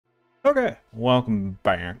Okay, welcome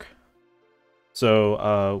back.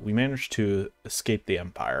 So, we managed to escape the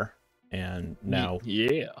Empire, and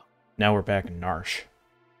Yeah. now we're back in Narsh.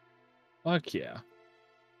 Fuck yeah.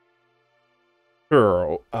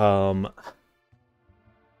 Sure.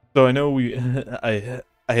 So I know I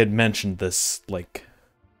had mentioned this like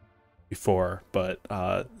before, but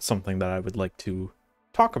something that I would like to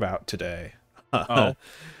talk about today, Oh.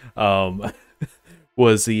 um,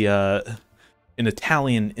 was the an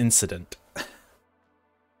Italian incident.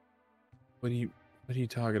 What are you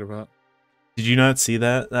talking about? Did you not see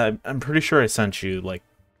that? I'm pretty sure I sent you like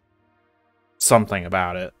something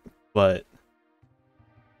about it, but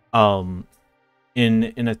um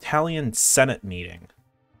in an Italian Senate meeting.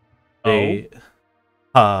 Oh. They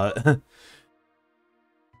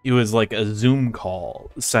it was like a Zoom call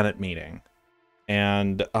Senate meeting.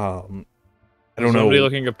 And I Was don't somebody know.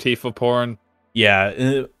 looking up Tifa porn?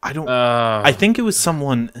 Yeah, I don't I Uh think it was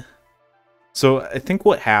someone. So I think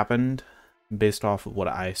what happened based off of what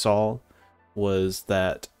I saw was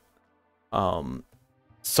that um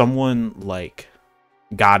someone like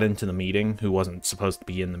got into the meeting who wasn't supposed to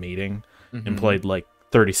be in the meeting and mm-hmm. played like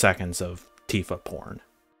 30 seconds of Tifa porn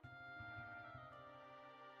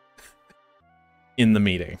in the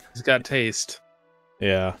meeting. He's got taste.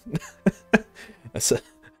 Yeah. I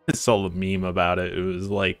saw the meme about it. It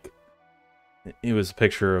was a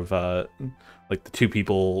picture of like the two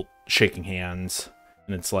people shaking hands,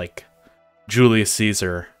 and it's like Julius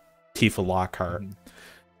Caesar, Tifa Lockhart Mhm.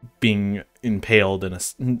 being impaled in a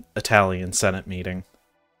Italian Senate meeting.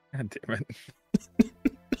 God damn it.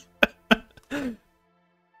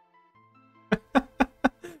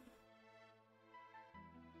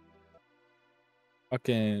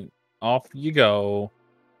 Fucking off you go.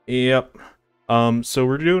 Yep. So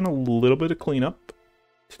we're doing a little bit of cleanup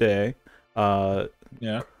today. Uh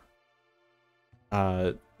Yeah.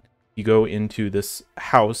 you go into this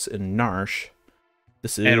house in Narsh.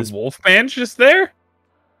 This And is Wolfman's just there?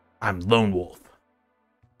 I'm Lone Wolf.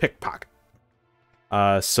 Pickpocket.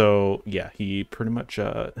 So yeah, he pretty much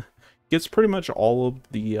gets pretty much all of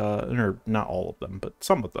the or not all of them, but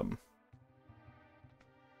some of them.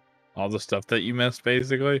 All the stuff that you missed,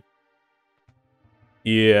 basically.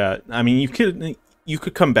 Yeah, I mean you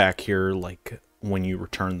could come back here like when you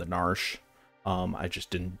return the Narsh. I just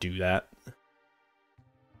didn't do that.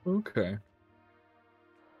 Okay.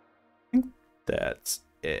 That's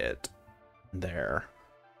it there.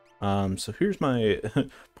 So here's my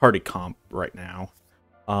party comp right now.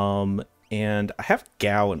 And I have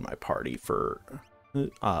Gao in my party for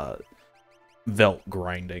uh Velt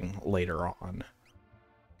grinding later on.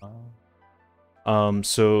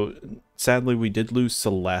 So sadly we did lose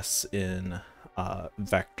Celeste in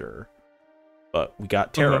Vector, but we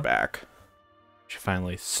got Terra back. She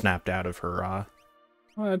finally snapped out of her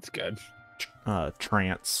Well, that's good.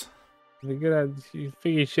 trance. You gotta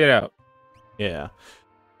figure shit out. Yeah.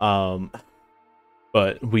 Um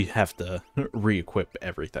but we have to re-equip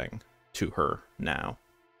everything to her now.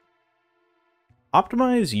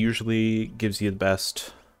 Optimize usually gives you the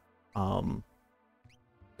best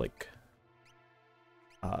like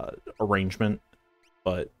arrangement,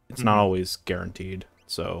 but it's not always guaranteed,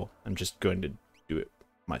 so I'm just going to do it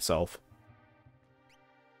myself.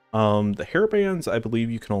 The hairbands I believe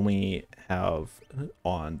you can only have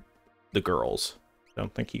on the girls. I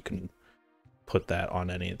don't think you can put that on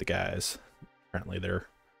any of the guys. Apparently their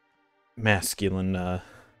masculine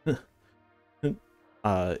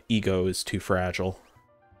ego is too fragile.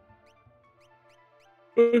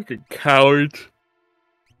 Fucking coward.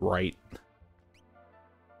 Right.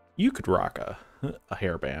 You could rock a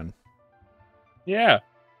hairband. Yeah.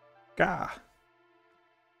 Gah.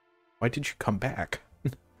 Why did you come back?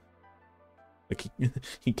 Like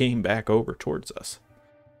he came back over towards us.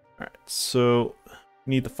 Alright, so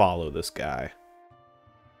we need to follow this guy.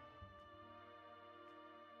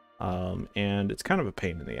 And it's kind of a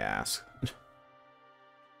pain in the ass. Because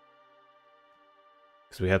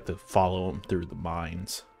we have to follow him through the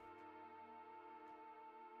mines.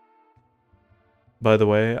 By the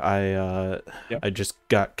way, I just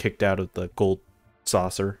got kicked out of the gold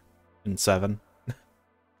saucer in 7.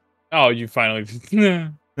 Oh, you finally.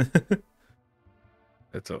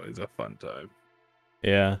 That's always a fun time.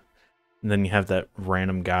 Yeah. And then you have that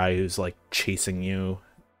random guy who's like chasing you,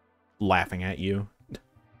 laughing at you.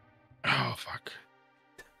 Oh, fuck.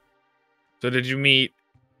 So did you meet...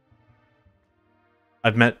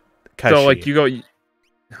 I've met Kaishi. So, like, you go...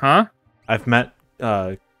 Huh? I've met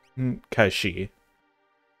Kaishi.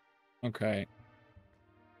 Okay.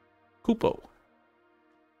 Kupo.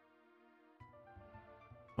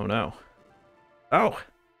 Oh no. Oh!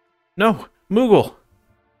 No! Moogle!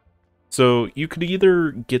 So you could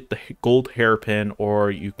either get the gold hairpin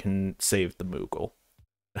or you can save the Moogle.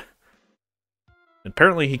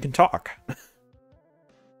 Apparently he can talk.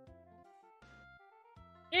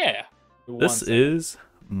 Yeah. This is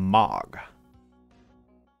Mog.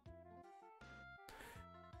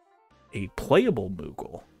 A playable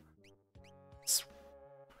Moogle. Is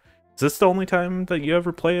this the only time that you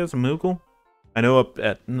ever play as a Moogle? I know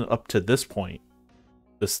up to this point,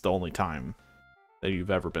 this is the only time that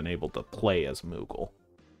you've ever been able to play as a Moogle.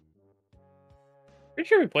 Pretty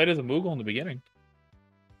sure we played as a Moogle in the beginning.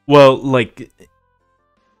 Well, like,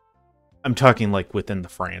 I'm talking like within the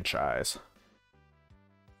franchise.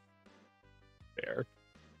 Fair.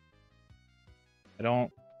 I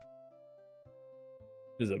don't.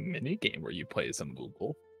 There's a mini game where you play as a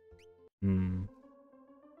Moogle. Hmm.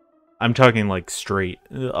 I'm talking like straight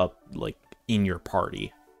up, like in your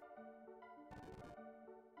party.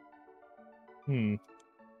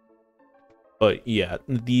 But yeah,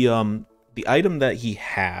 the item that he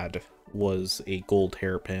had was a gold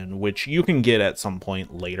hairpin, which you can get at some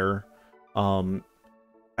point later.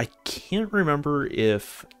 I can't remember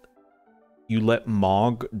if you let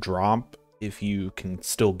Mog drop if you can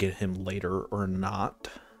still get him later or not.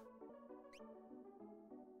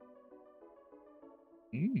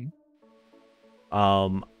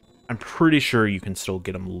 I'm pretty sure you can still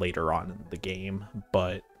get him later on in the game,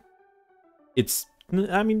 but it's,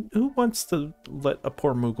 I mean, who wants to let a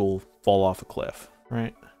poor Moogle fall off a cliff,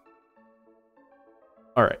 right?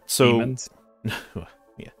 All right, so Demons.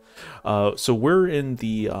 yeah, so we're in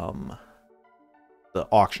the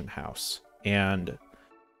auction house, and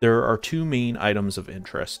there are two main items of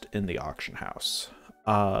interest in the auction house.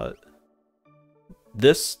 The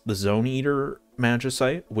Zone Eater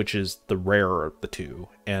Magicite, which is the rarer of the two,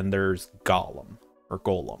 and there's Golem, not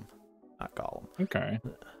Golem. Okay.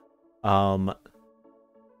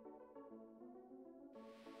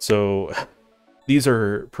 So these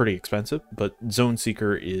are pretty expensive, but Zone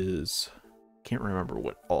Seeker is, can't remember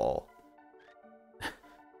what all.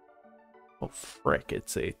 Oh frick,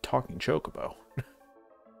 it's a talking chocobo.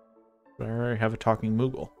 But I already have a talking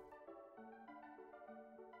Moogle.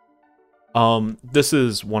 This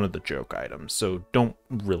is one of the joke items, so don't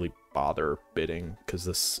really bother bidding, because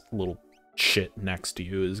this little shit next to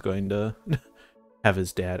you is going to have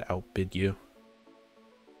his dad outbid you.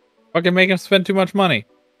 Fucking make him spend too much money.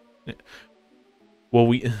 Well,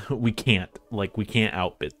 we can't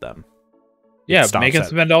outbid them. Yeah, make him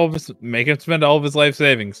spend all of his life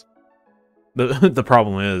savings. The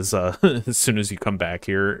problem is, as soon as you come back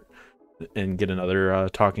here and get another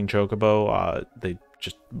talking chocobo, they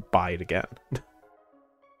just buy it again.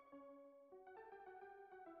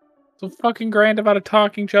 So fucking grand about a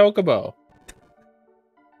talking chocobo.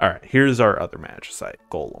 Alright, here's our other Magicite,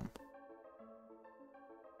 Golem.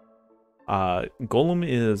 Golem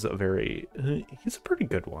is he's a pretty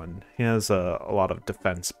good one. He has a lot of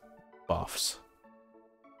defense buffs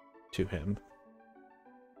to him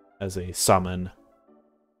as a summon.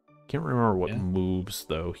 Can't remember what moves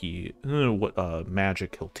though what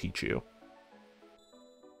magic he'll teach you.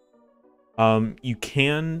 You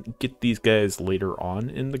can get these guys later on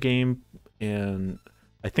in the game, and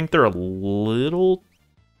I think they're a little,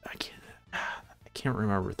 I can't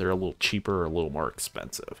remember if they're a little cheaper or a little more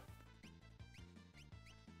expensive.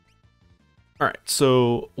 Alright,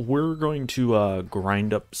 so we're going to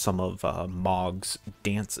grind up some of Mog's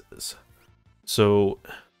dances. So,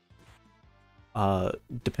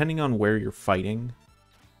 depending on where you're fighting,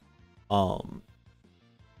 Mog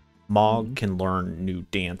can learn new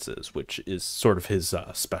dances, which is sort of his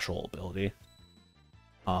special ability.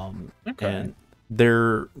 And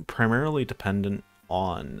they're primarily dependent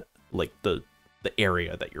on like the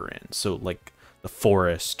area that you're in. So like the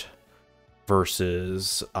forest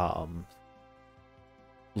versus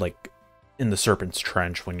like in the Serpent's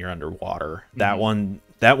Trench when you're underwater. That one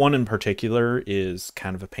in particular is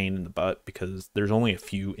kind of a pain in the butt because there's only a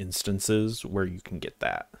few instances where you can get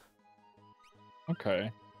that.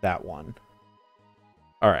 Okay. That one.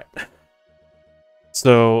 All right.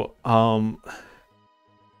 So, now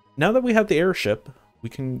that we have the airship, we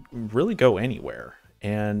can really go anywhere.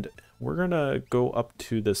 And we're going to go up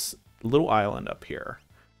to this little island up here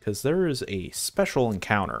because there is a special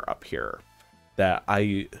encounter up here that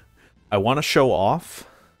I want to show off.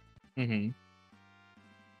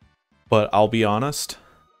 But I'll be honest,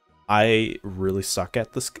 I really suck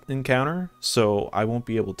at this encounter, so I won't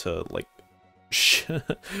be able to like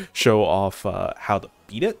show off how to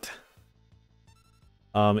beat it.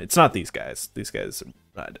 It's not these guys. These guys,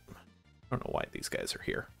 I don't know why these guys are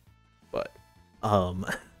here, but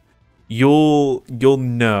you'll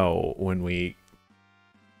know when we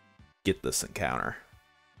get this encounter.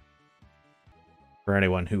 For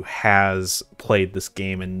anyone who has played this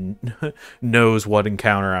game and knows what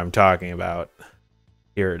encounter I'm talking about,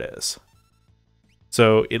 here it is.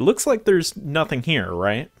 So it looks like there's nothing here,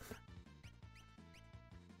 right?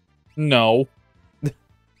 No.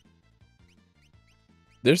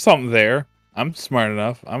 There's something there. I'm smart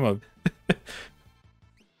enough. I'm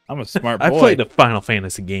a smart boy. I played a Final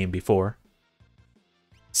Fantasy game before.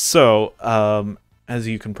 So, as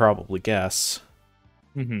you can probably guess,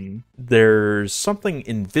 there's something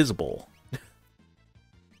invisible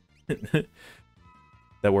that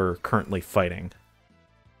we're currently fighting.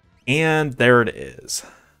 And there it is.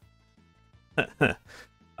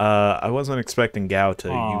 I wasn't expecting Gao to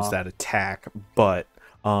use that attack, but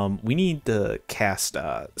we need to cast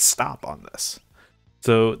Stop on this.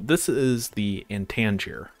 So this is the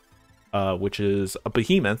Intangir, which is a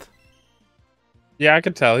behemoth. Yeah, I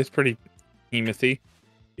could tell. He's pretty behemoth-y.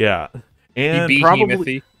 Yeah. And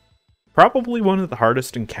probably one of the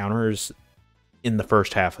hardest encounters in the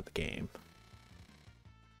first half of the game.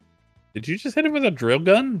 Did you just hit him with a drill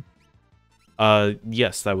gun?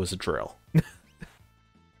 Yes, that was a drill.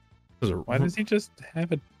 Why does he just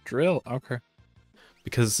have a drill? Okay.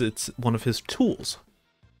 Because it's one of his tools.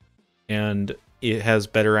 And it has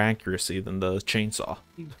better accuracy than the chainsaw.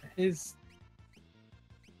 His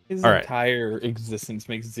entire existence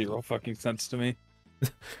makes zero fucking sense to me.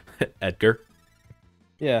 Edgar?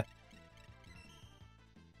 Yeah.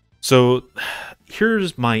 So,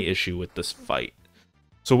 here's my issue with this fight.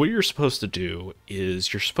 So what you're supposed to do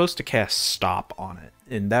is you're supposed to cast Stop on it,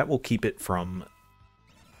 and that will keep it from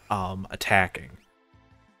attacking.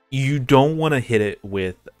 You don't want to hit it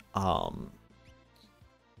with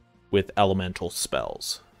elemental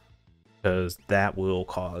spells, because that will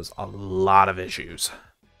cause a lot of issues.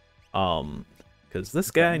 Because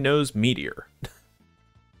this guy knows Meteor.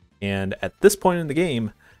 And at this point in the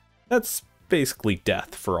game, that's basically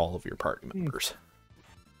death for all of your party members.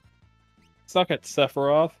 Suck it,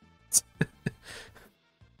 Sephiroth.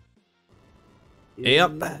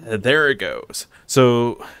 Yep, there it goes.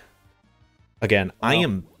 So, again, I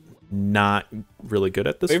am not really good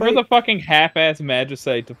at this Wait fight. for the fucking half-ass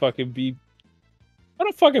Magicite to fucking be... What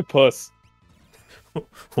a fucking puss.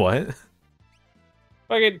 What?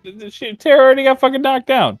 Fucking... Tara already got fucking knocked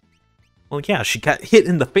down. Well, yeah, she got hit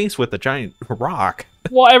in the face with a giant rock.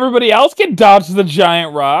 Well, everybody else can dodge the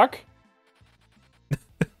giant rock.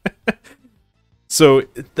 So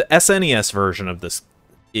the SNES version of this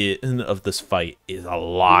fight is a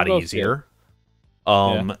lot easier.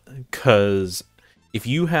 Because if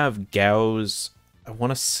you have Gao's, I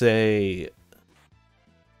want to say,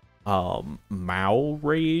 Mao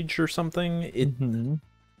Rage or something,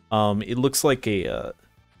 it looks like a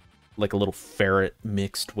little ferret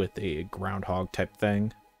mixed with a groundhog type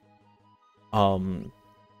thing.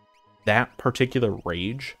 That particular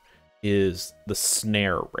rage is the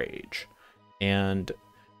snare rage. And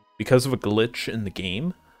because of a glitch in the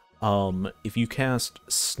game, if you cast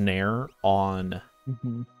Snare on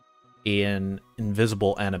an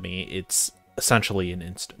invisible enemy, it's essentially an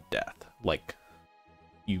instant death. Like,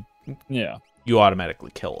 you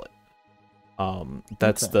automatically kill it.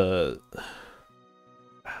 That's the...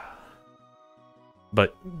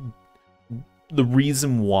 But the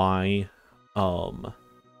reason why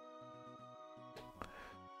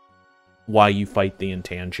you fight the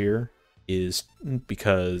Intangir is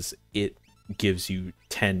because it gives you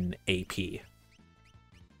 10 AP,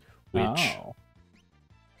 which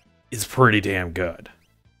is pretty damn good.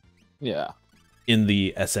 Yeah. In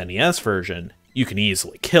the SNES version, you can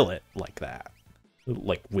easily kill it like that.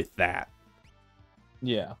 Like, with that.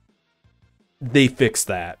 Yeah. They fixed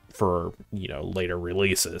that for, later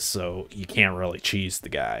releases, so you can't really cheese the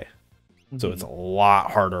guy. So it's a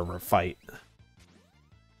lot harder of a fight.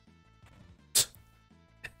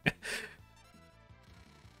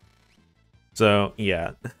 So,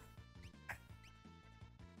 yeah.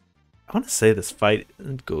 I want to say this fight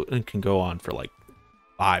can go on for like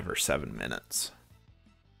 5 or 7 minutes.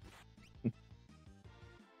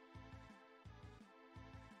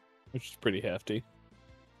 Which is pretty hefty.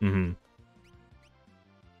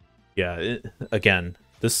 Yeah, again,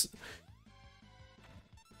 this...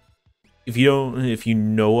 If you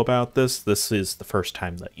know about this is the first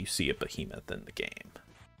time that you see a behemoth in the game.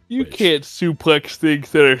 You can't suplex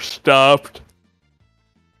things that are stopped.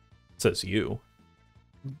 Says you.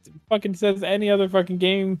 It fucking says any other fucking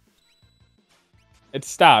game. It's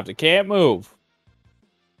stopped. It can't move.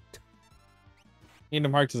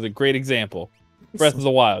 Kingdom Hearts is a great example. Breath of the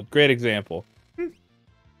Wild, great example.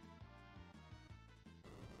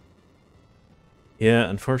 Yeah,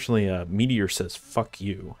 unfortunately, Meteor says, fuck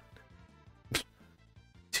you.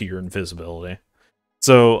 to your invisibility.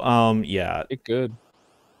 So, yeah, It good.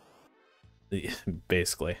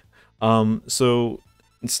 basically. So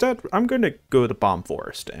instead, I'm going to go to Bomb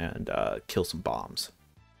Forest and kill some bombs.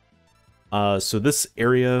 So this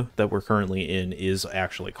area that we're currently in is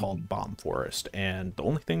actually called Bomb Forest, and the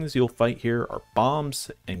only things you'll fight here are bombs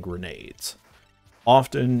and grenades.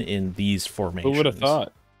 Often in these formations. Who would have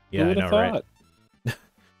thought? Yeah, Who would I have know, thought? right?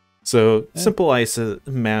 So simple ice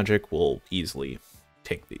magic will easily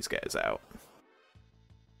take these guys out.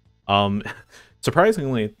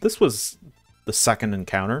 Surprisingly, this was the second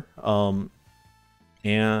encounter.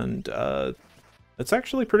 And it's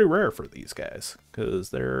actually pretty rare for these guys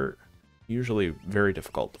because they're usually very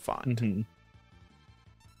difficult to find.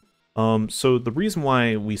 So the reason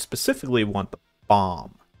why we specifically want the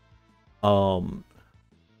bomb,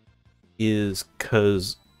 is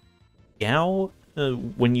because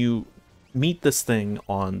when you meet this thing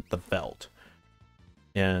on the veldt,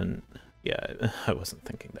 and yeah, I wasn't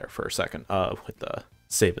thinking there for a second with the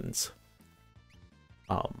Saban's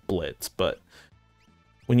blitz, but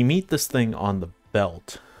when you meet this thing on the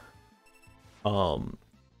veldt,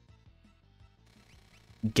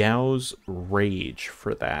 Gao's rage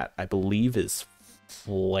for that, I believe, is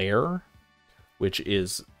flare, which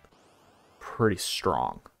is pretty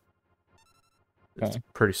strong. It's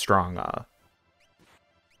pretty strong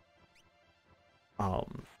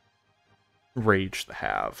rage to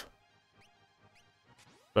have,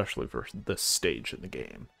 especially for this stage in the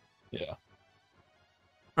game. Yeah.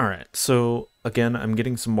 Alright, so again, I'm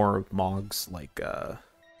getting some more Mog's like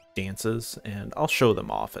dances, and I'll show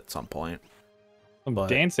them off at some point. Some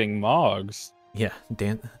dancing Mogs. Yeah,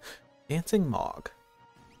 dancing Mog.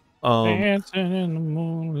 Dancing in the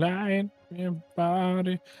moonlight,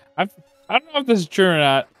 everybody. I don't know if this is true or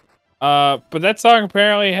not, but that song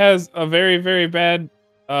apparently has a very, very bad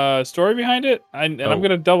story behind it. I'm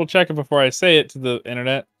gonna double check it before I say it to the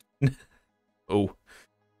internet. Oh,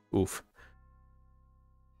 oof.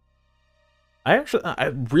 I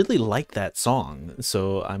really like that song,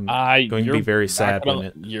 so I'm going to be very sad when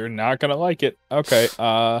it. You're not gonna like it. Okay.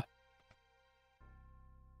 Oh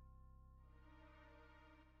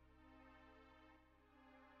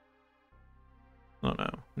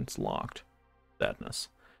no, it's locked. Sadness.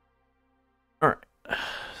 All right.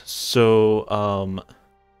 So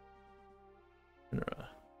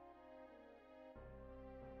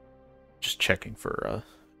just checking for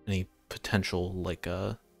any potential like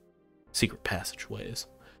secret passageways.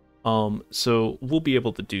 So we'll be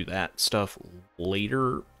able to do that stuff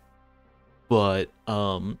later, but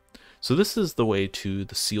so this is the way to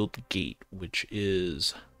the sealed gate, which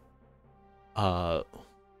is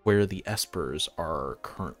where the espers are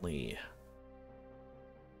currently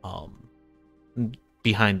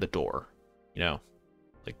behind the door, you know,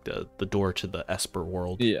 like the door to the esper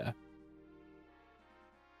world. Yeah.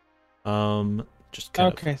 Just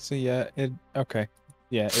kind okay, so yeah,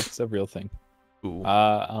 yeah, it's a real thing. Ooh.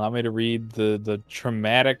 Allow me to read the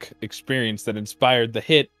traumatic experience that inspired the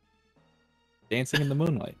hit Dancing in the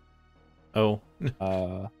Moonlight. Oh.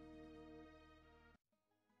 I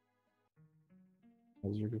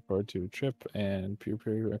was looking forward to a trip and peer.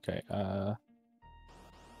 Okay.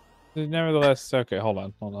 Nevertheless, okay, hold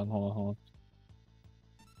on.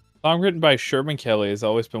 Song written by Sherman Kelly has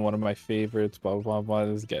always been one of my favorites. Blah blah blah.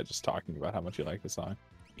 This guy just talking about how much you like the song.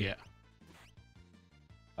 Yeah.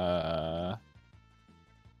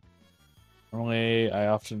 Normally, I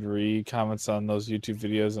often read comments on those YouTube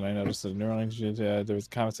videos, and I noticed that there was a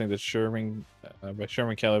comment saying that Sherman by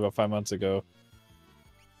Sherman Kelly about 5 months ago.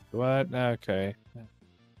 What? Okay.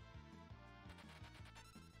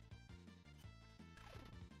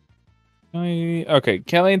 Okay,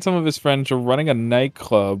 Kelly and some of his friends were running a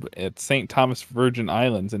nightclub at St. Thomas Virgin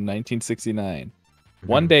Islands in 1969.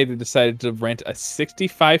 One day, they decided to rent a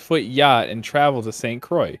 65-foot yacht and travel to St.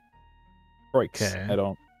 Croix. Croix. Okay. I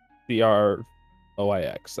don't...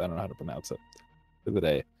 C-R-O-I-X. I don't know how to pronounce it. For the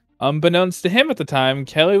day. Unbeknownst to him at the time,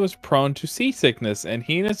 Kelly was prone to seasickness, and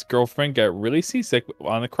he and his girlfriend got really seasick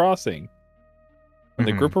on the crossing. When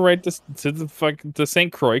the group arrived to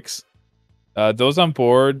St. Croix, those on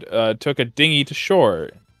board took a dinghy to shore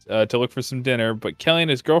to look for some dinner, but Kelly and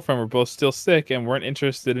his girlfriend were both still sick and weren't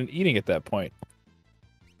interested in eating at that point.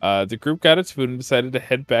 The group got its food and decided to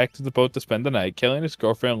head back to the boat to spend the night. Kelly and his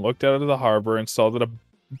girlfriend looked out of the harbor and saw that a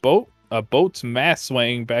boat's mast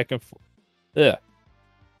swaying back and forth. Ugh.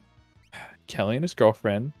 Kelly and his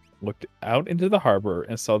girlfriend looked out into the harbor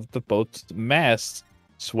and saw that the boat's mast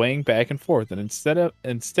swaying back and forth, and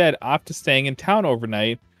instead opted staying in town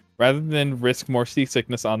overnight rather than risk more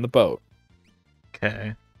seasickness on the boat.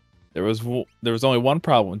 Okay. There was only one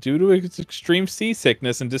problem. Due to his extreme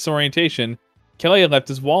seasickness and disorientation, Kelly had left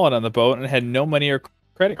his wallet on the boat and had no money or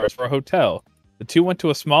credit cards for a hotel. The two went to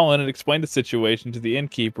a small inn and explained the situation to the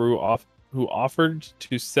innkeeper, who offered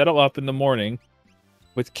to settle up in the morning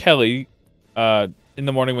with Kelly. In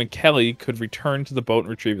the morning when Kelly could return to the boat and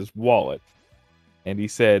retrieve his wallet. And he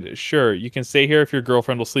said, "Sure, you can stay here if your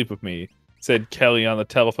girlfriend will sleep with me," said Kelly on the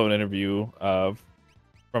telephone interview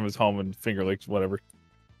from his home in Finger Lakes, whatever.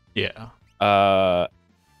 Yeah.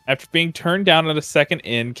 After being turned down at a second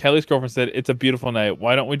inn, Kelly's girlfriend said, "It's a beautiful night.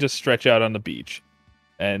 Why don't we just stretch out on the beach?"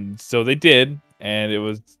 And so they did,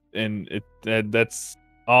 and that's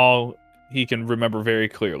all he can remember very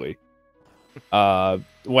clearly.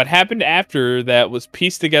 What happened after that was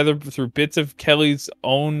pieced together through bits of Kelly's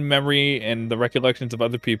own memory and the recollections of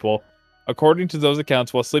other people. According to those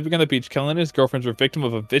accounts, while sleeping on the beach, Kelly and his girlfriends were victim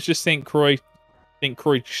of a vicious St. Croix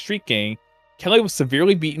street gang. Kelly was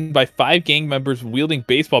severely beaten by 5 gang members wielding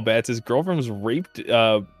baseball bats. His girlfriend was raped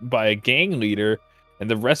by a gang leader, and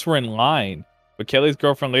the rest were in line. But Kelly's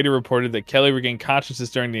girlfriend later reported that Kelly regained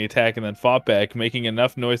consciousness during the attack and then fought back, making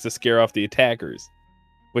enough noise to scare off the attackers.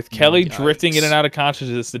 With Kelly drifting in and out of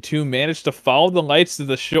consciousness, the two managed to follow the lights to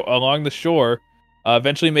the along the shore,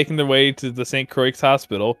 eventually making their way to the St. Croix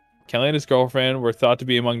hospital. Kelly and his girlfriend were thought to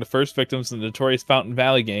be among the first victims of the notorious Fountain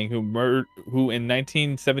Valley gang, who in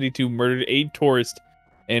 1972 murdered 8 tourists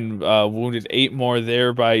and wounded 8 more,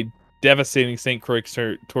 thereby devastating St. Croix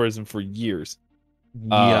tourism for years.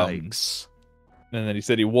 Yikes. And then he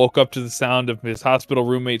said he woke up to the sound of his hospital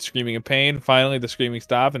roommate screaming in pain. Finally, the screaming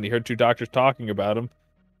stopped, and he heard 2 doctors talking about him.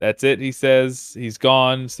 That's it, he says. He's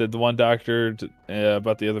gone, said the one doctor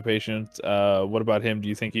about the other patient. What about him? Do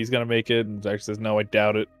you think he's going to make it? And the doctor says, no, I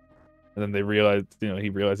doubt it. And then he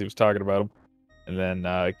realized he was talking about him. And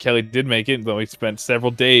then Kelly did make it, though he spent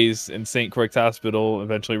several days in St. Croix Hospital,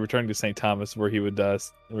 eventually returning to St. Thomas, where he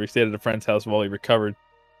stayed at a friend's house while he recovered.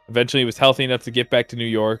 Eventually, he was healthy enough to get back to New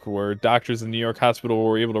York, where doctors in New York hospital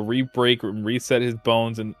were able to re-break and reset his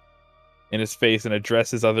bones in his face and address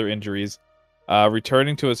his other injuries.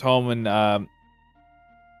 Returning to his home in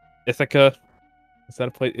Ithaca. Is that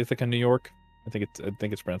a place? Ithaca, New York? I think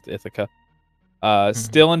it's pronounced Ithaca.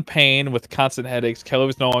 Still in pain with constant headaches, Kelly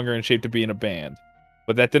was no longer in shape to be in a band,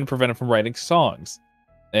 but that didn't prevent him from writing songs.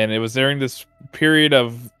 And it was during this period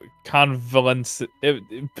of convalescence,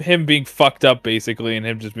 him being fucked up basically, and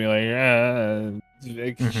him just being like,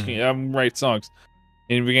 I'm write songs.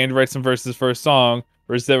 And he began to write some verses for a song,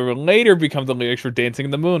 verses that would later become the lyrics for Dancing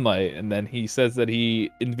in the Moonlight. And then he says that he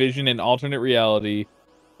envisioned an alternate reality,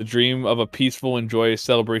 the dream of a peaceful and joyous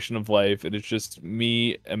celebration of life. It is just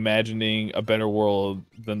me imagining a better world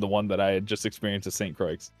than the one that I had just experienced at St.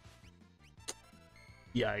 Croix.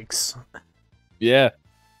 Yikes. Yeah.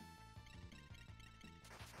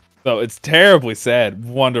 So it's terribly sad.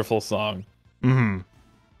 Wonderful song.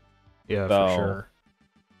 Yeah, for sure.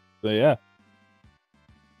 So yeah.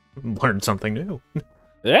 Learned something new.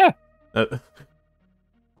 Yeah. So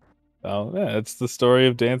yeah, it's the story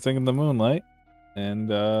of Dancing in the Moonlight. And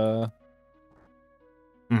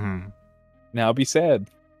now be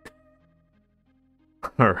sad.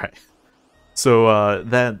 All right. So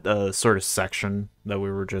that sort of section that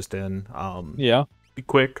we were just in, yeah. Be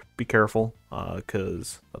quick, be careful,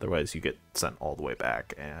 because otherwise you get sent all the way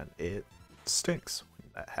back, and it stinks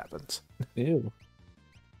when that happens. Ew.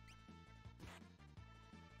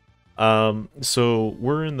 So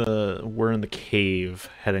we're in the cave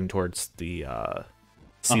heading towards the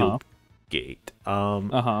sealed gate.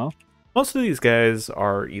 Most of these guys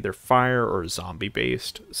are either fire or zombie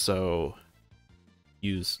based, so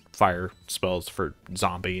use fire spells for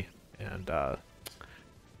zombie and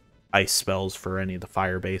ice spells for any of the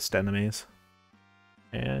fire-based enemies.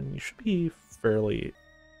 And you should be fairly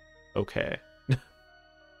okay.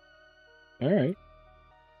 Alright.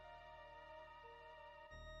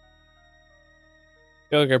 I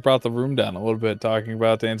feel like I brought the room down a little bit talking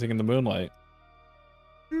about Dancing in the Moonlight.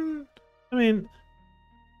 I mean,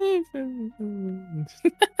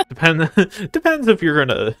 depends if you're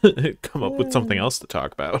gonna come up with something else to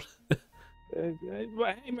talk about. Hey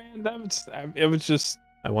man, it was just...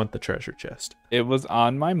 I want the treasure chest. It was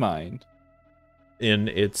on my mind. And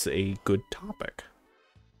it's a good topic.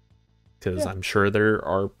 Because I'm sure there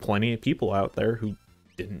are plenty of people out there who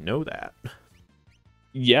didn't know that.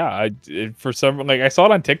 Yeah, for some, like, I saw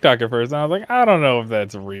it on TikTok at first, and I was like, I don't know if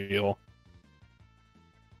that's real.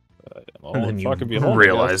 And then you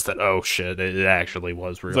realize that, oh shit, it actually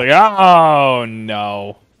was real. It's like, oh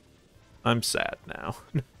no. I'm sad now.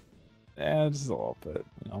 Yeah, just a little bit,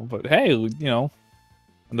 but hey,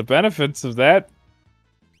 the benefits of that,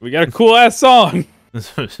 we got a cool ass song.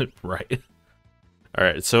 Right. All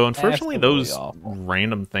right. So unfortunately, Absolutely those awful.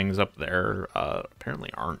 random things up there apparently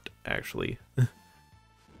aren't actually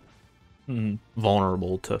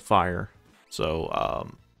vulnerable to fire.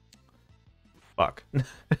 So fuck.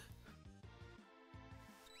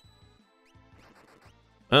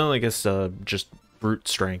 Well, I guess just brute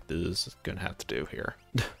strength is gonna have to do here.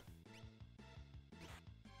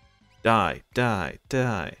 Die, die,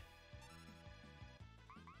 die.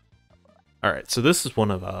 Alright, so this is one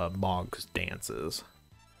of Mog's dances.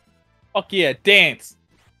 Fuck yeah, dance!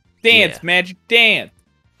 Dance, Yeah. magic dance!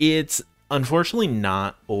 It's unfortunately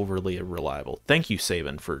not overly reliable. Thank you,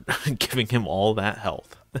 Sabin, for giving him all that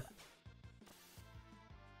health.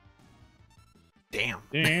 Damn.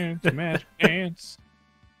 Dance, magic dance.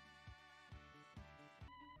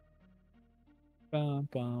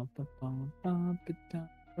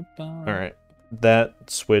 Alright, that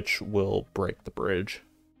switch will break the bridge.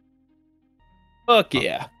 Fuck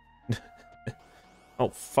yeah. Oh,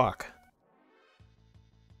 fuck.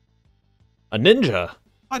 A ninja?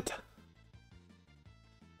 What? This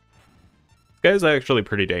guy's actually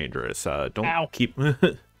pretty dangerous. Don't Ow. keep...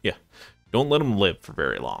 yeah, don't let him live for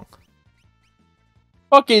very long.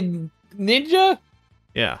 Fucking ninja?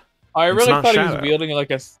 Yeah. I It's really not thought he was Shadow. wielding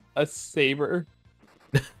like a saber.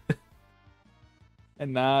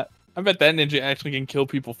 And not. I bet that ninja actually can kill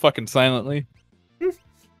people fucking silently.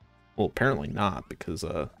 Well, apparently not, because,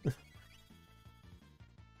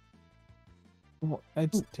 Well,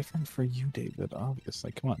 it's different for you, David,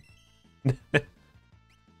 obviously. Come on.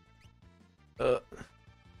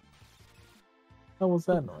 What was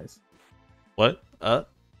that noise? What? I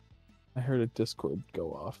heard a Discord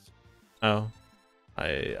go off. Oh.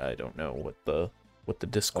 I don't know what the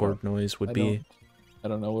Discord noise would be. I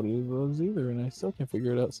don't know what it was either, and I still can't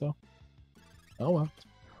figure it out, so. Oh well.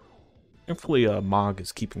 Thankfully, Mog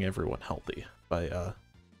is keeping everyone healthy by,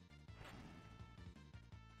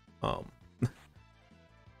 Oop,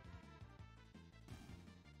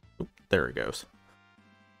 there he goes.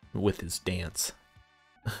 With his dance.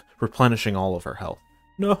 Replenishing all of our health.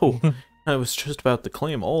 No! I was just about to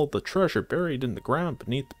claim all the treasure buried in the ground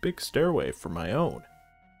beneath the big stairway for my own.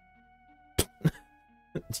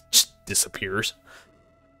 It just disappears.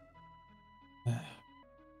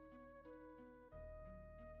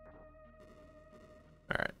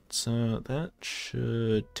 Alright, so that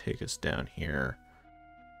should take us down here.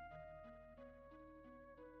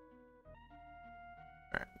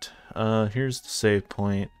 Alright, here's the save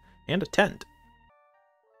point and a tent.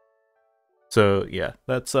 So, yeah,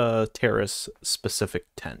 that's a terrace-specific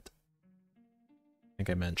tent. I think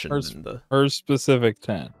I mentioned in the... Her specific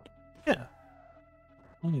tent. Yeah.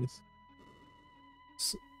 Nice.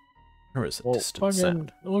 There was a Well, distant fucking,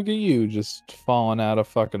 sound. look at you just falling out of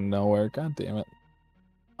fucking nowhere. God damn it.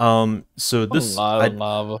 So this... A lot of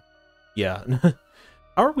lava. Yeah. How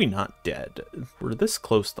are we not dead? We're this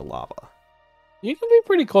close to lava. You can be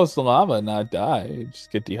pretty close to lava and not die. You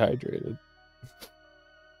just get dehydrated.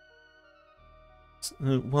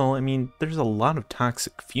 Well, I mean, there's a lot of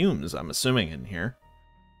toxic fumes, I'm assuming, in here.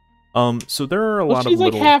 So there are a lot of she's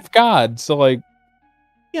little... like half god, so like...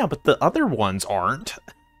 Yeah, but the other ones aren't.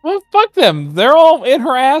 Well, fuck them. They're all in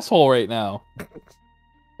her asshole right now.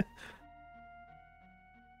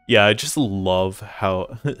 Yeah, I just love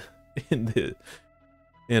how in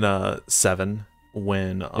 7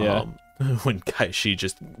 when when Kaishi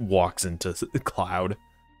just walks into the cloud.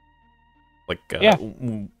 Like Yeah.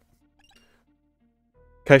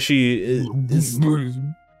 Kaishi is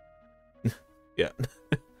yeah.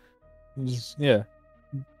 Yeah.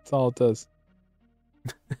 That's all it does.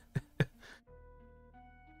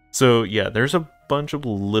 So yeah, there's a bunch of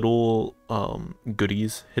little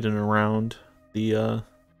goodies hidden around the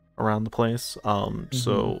place.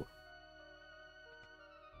 So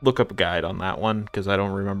look up a guide on that one because I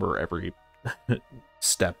don't remember every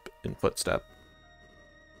step and footstep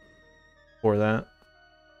for that.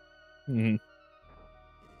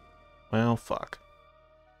 Well, fuck.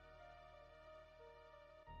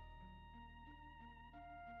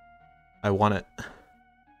 I want it.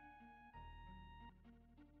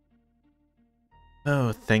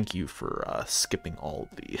 Oh, thank you for skipping all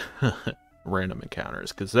the random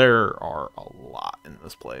encounters, because there are a lot in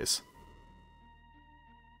this place.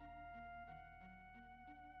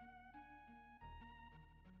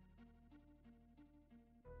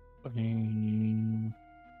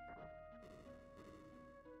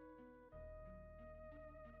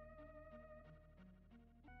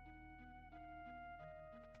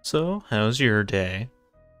 So, how's your day?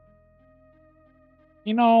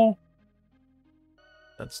 You know,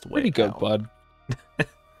 That's the way. pretty good, bud.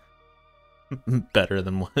 Better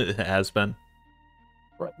than what it has been.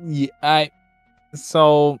 Yeah,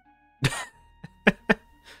 so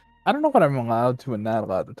I don't know what I'm allowed to and not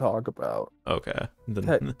allowed to talk about. Okay.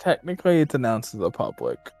 Technically, it's announced to the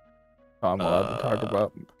public. I'm allowed to talk Uh,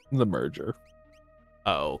 about the merger.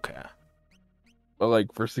 oh, okay. But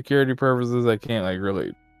like for security purposes, I can't like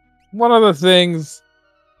really. One of the things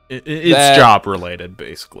It's job related,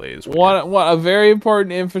 basically. Is what a very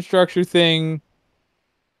important infrastructure thing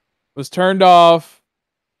was turned off,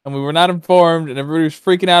 and we were not informed, and everybody was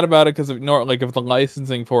freaking out about it because if if the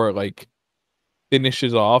licensing for it like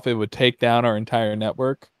finishes off, it would take down our entire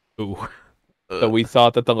network. Ooh. So we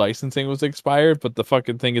thought that the licensing was expired, but the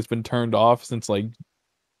fucking thing has been turned off since like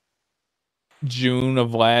June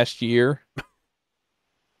of last year.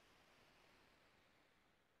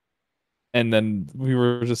 And then we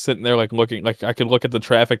were just sitting there like looking, like I could look at the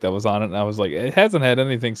traffic that was on it, and I was like, it hasn't had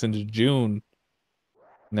anything since June.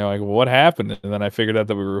 And they're like, well, what happened? And then I figured out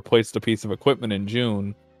that we replaced a piece of equipment in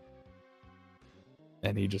June.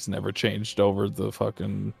 And he just never changed over the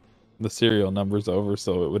serial numbers over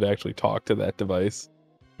so it would actually talk to that device.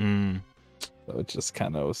 Mm. So it just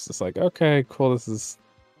kind of was just like, okay, cool, this is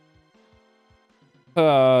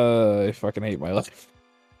I fucking hate my life.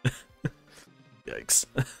 Yikes.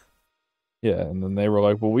 Yeah, and then they were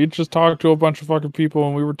like, well, we just talked to a bunch of fucking people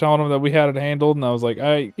and we were telling them that we had it handled, and I was like,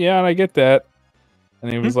 yeah, and I get that.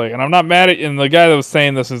 And he was like, and I'm not mad at you. And the guy that was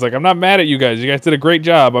saying this was like, I'm not mad at you guys. You guys did a great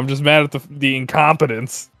job. I'm just mad at the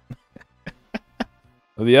incompetence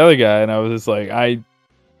of the other guy. And I was just like,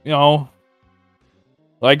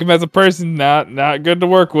 like him as a person, not good to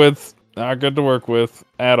work with. Not good to work with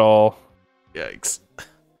at all. Yikes.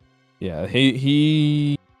 Yeah,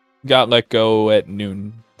 he got let go at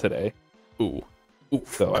noon today. Ooh.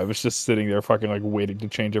 Oof. So I was just sitting there fucking like waiting to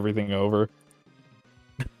change everything over.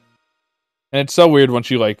 And it's so weird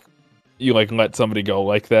once you let somebody go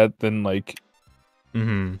like that, then like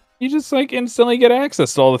you just like instantly get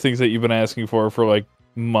access to all the things that you've been asking for like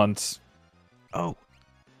months. Oh,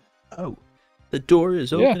 the door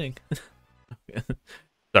is opening.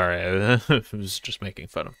 Sorry, I was just making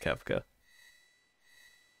fun of Kefka.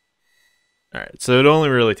 All right, so it only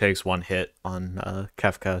really takes one hit on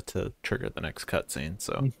Kefka to trigger the next cutscene.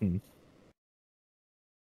 So,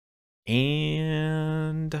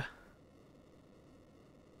 and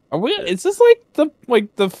is this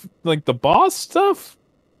like the boss stuff?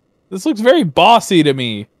 This looks very bossy to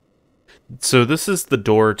me. So this is the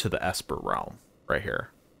door to the Esper realm right here.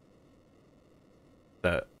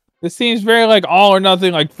 This seems very like all or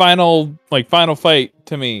nothing, like final fight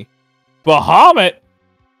to me. Bahamut.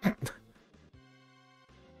 Is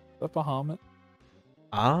that Bahamut?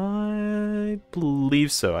 I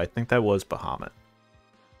believe so. I think that was Bahamut.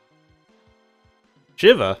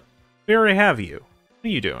 Shiva, we already have you. What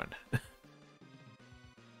are you doing?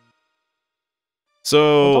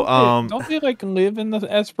 So, don't they like live in the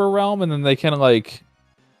Esper realm and then they kind of like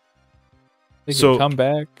can come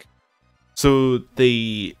back? So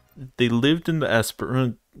they lived in the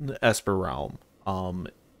Esper realm,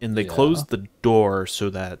 and they closed the door so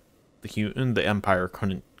that the Empire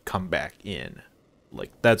couldn't come back in. Like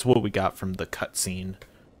that's what we got from the cutscene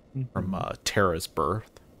from Terra's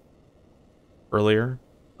birth earlier,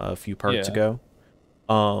 a few parts ago.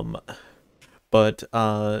 But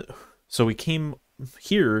so we came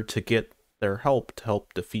here to get their help to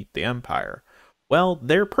help defeat the Empire. Well,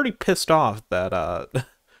 they're pretty pissed off that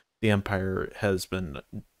the Empire has been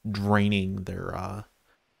draining their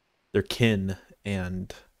kin,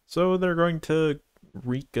 and so they're going to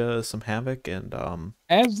wreak some havoc and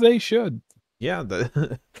as they should. Yeah,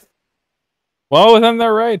 well within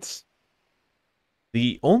their rights.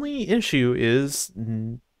 The only issue is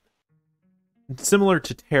similar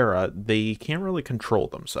to Terra, they can't really control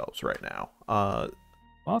themselves right now.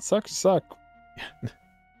 Well, it sucks to suck.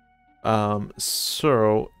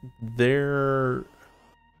 So they're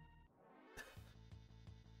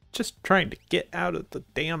just trying to get out of the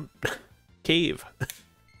damn cave.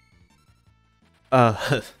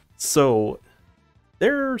 So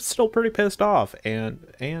they're still pretty pissed off, and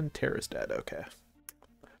Terra's dead, okay.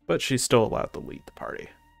 But she's still allowed to lead the party.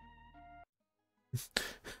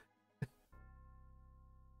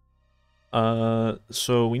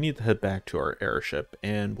 So we need to head back to our airship,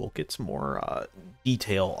 and we'll get some more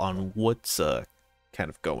detail on what's kind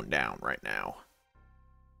of going down right now.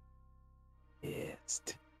 Yes.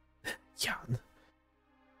 Yeah.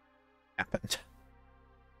 Happened.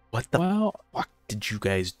 What the fuck did you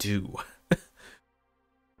guys do?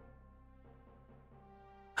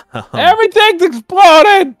 Everything's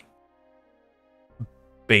exploded!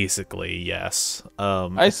 Basically, yes.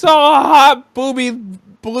 I saw a hot booby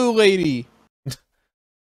blue lady.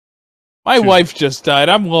 My wife just died.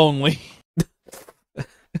 I'm lonely.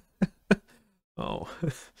 Oh,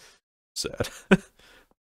 sad. Poor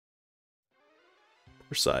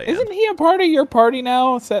Cyan. Isn't he a part of your party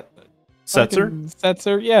now? Setzer?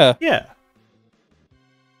 Setzer, yeah. Yeah.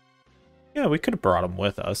 Yeah, we could have brought him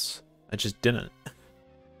with us. I just didn't.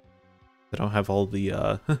 I don't have all the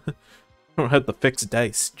I don't have the fixed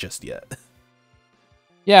dice just yet.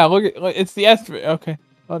 Yeah, look it's the S. Okay.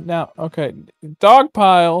 Oh, now, okay. Dog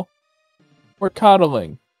pile. We're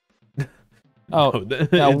cuddling. Oh, No,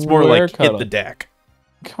 now it's more we're like cuddling. hit the deck.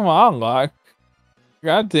 Come on, Locke.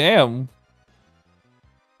 God damn.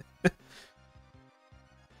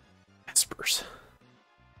 Espers.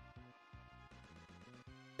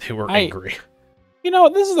 They were angry. You know,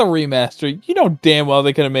 this is a remaster. You know damn well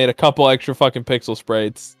they could have made a couple extra fucking pixel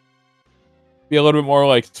sprites. Be a little bit more,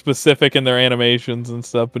 like, specific in their animations and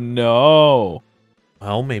stuff, but no.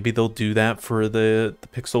 Well, maybe they'll do that for the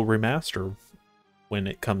Pixel remaster when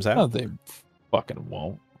it comes out. No, they fucking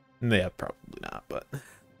won't. Yeah, probably not, but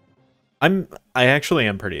I actually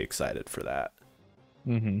am pretty excited for that.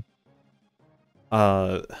 Mm-hmm.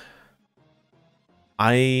 I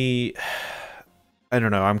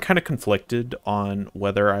don't know. I'm kind of conflicted on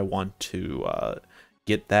whether I want to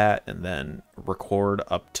get that and then record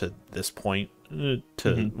up to this point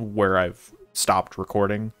to where I've stopped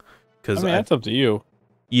recording. I mean, that's up to you.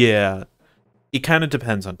 Yeah, it kind of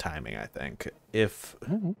depends on timing, I think. If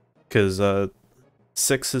because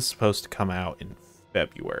 6 is supposed to come out in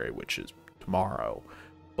February, which is tomorrow.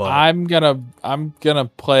 But I'm gonna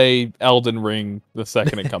play Elden Ring the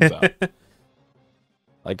second it comes out.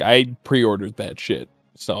 Like, I pre-ordered that shit,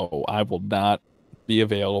 so I will not be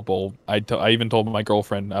available. I even told my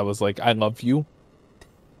girlfriend, I was like, I love you.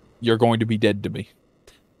 You're going to be dead to me.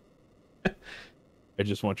 I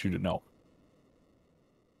just want you to know.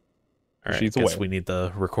 All right, She's I guess aware. we need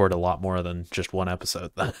to record a lot more than just one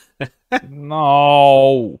episode then.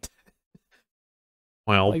 No.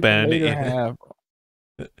 Well, Like Ben.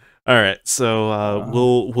 All right, so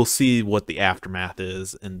we'll see what the aftermath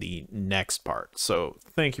is in the next part. So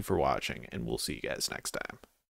thank you for watching, and we'll see you guys next time.